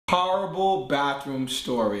Horrible bathroom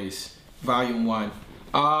stories, volume 1.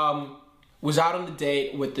 Was out on the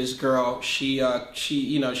date with this girl. She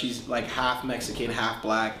you know, she's like half Mexican, half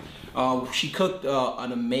black. She cooked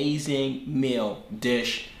an amazing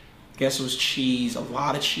dish. Guess it was cheese, a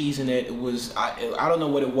lot of cheese in it. It was, I don't know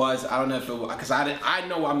what it was. I don't know if it was, because I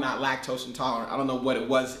know I'm not lactose intolerant. I don't know what it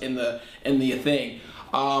was in the thing.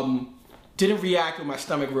 Didn't react with my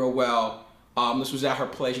stomach real well. This was at her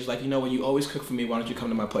place. She's like, you know, when you always cook for me, why don't you come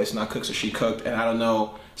to my place and I'll cook? So she cooked, and I don't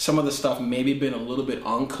know, some of the stuff maybe been a little bit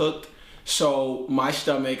uncooked. So my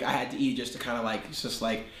stomach, I had to eat just to kind of like, it's just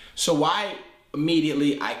like, so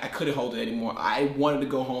immediately, I couldn't hold it anymore. I wanted to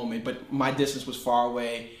go home, but my distance was far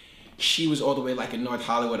away. She was all the way like in North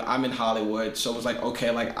Hollywood. I'm in Hollywood. So it was like,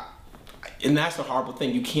 okay, like, and that's the horrible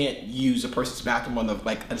thing. You can't use a person's bathroom on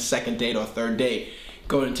a second date or a third date.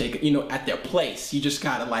 Go and take, you know, at their place. You just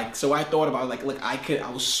gotta like, so I thought about it, like, look,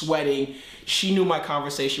 I was sweating. She knew my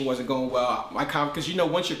conversation wasn't going well. Because you know,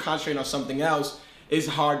 once you're concentrating on something else, it's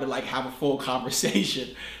hard to like have a full conversation.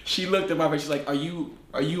 She looked at my face, she's like, are you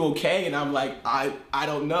okay? And I'm like, I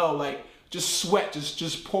don't know, like just sweat,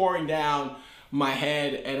 just pouring down my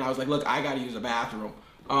head. And I was like, look, I gotta use the bathroom.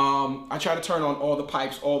 I try to turn on all the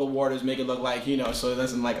pipes, all the waters, make it look like, you know, so it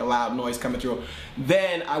doesn't like a loud noise coming through.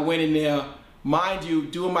 Then I went in there, mind you,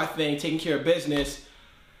 doing my thing, taking care of business.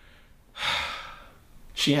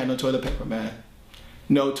 She had no toilet paper, man.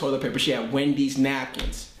 No toilet paper. She had Wendy's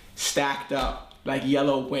napkins stacked up, like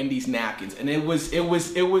yellow Wendy's napkins. And it was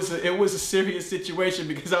a serious situation,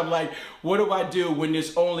 because I'm like, what do I do when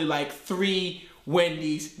there's only like 3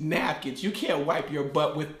 Wendy's napkins? You can't wipe your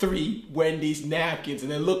butt with 3 Wendy's napkins.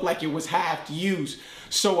 And it looked like it was half used.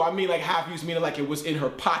 So I mean, like half used meaning like it was in her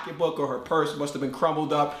pocketbook, or her purse must have been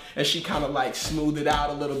crumbled up and she kind of like smoothed it out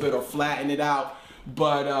a little bit or flattened it out.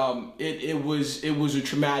 But it was a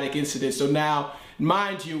traumatic incident. So now,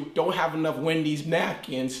 mind you, don't have enough Wendy's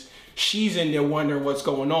napkins. She's in there wondering what's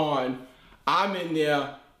going on. I'm in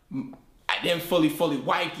there, I didn't fully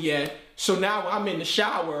wiped yet. So now I'm in the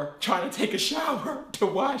shower, trying to take a shower to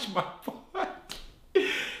wash my butt.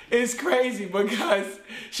 It's crazy, because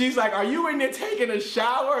she's like, are you in there taking a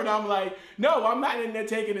shower? And I'm like, no, I'm not in there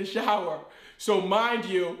taking a shower. So mind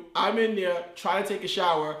you, I'm in there trying to take a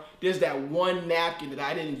shower. There's that one napkin that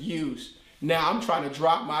I didn't use. Now I'm trying to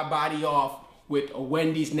drop my body off with a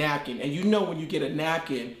Wendy's napkin. And you know, when you get a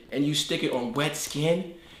napkin and you stick it on wet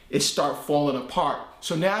skin, it starts falling apart.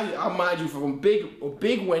 So now, I mind you, from a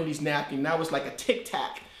big Wendy's napkin, now it's like a Tic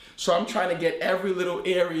Tac. So I'm trying to get every little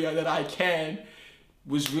area that I can. It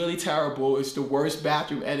was really terrible. It's the worst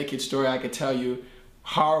bathroom etiquette story I could tell you.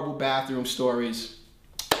 Horrible bathroom stories.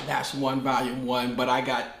 That's volume 1, but I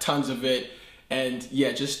got tons of it. And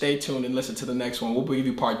yeah, just stay tuned and listen to the next one. We'll give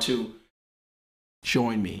you part 2.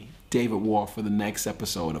 Join me, David Waugh, for the next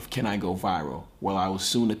episode of Can I Go Viral? Well, I will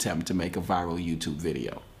soon attempt to make a viral YouTube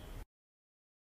video.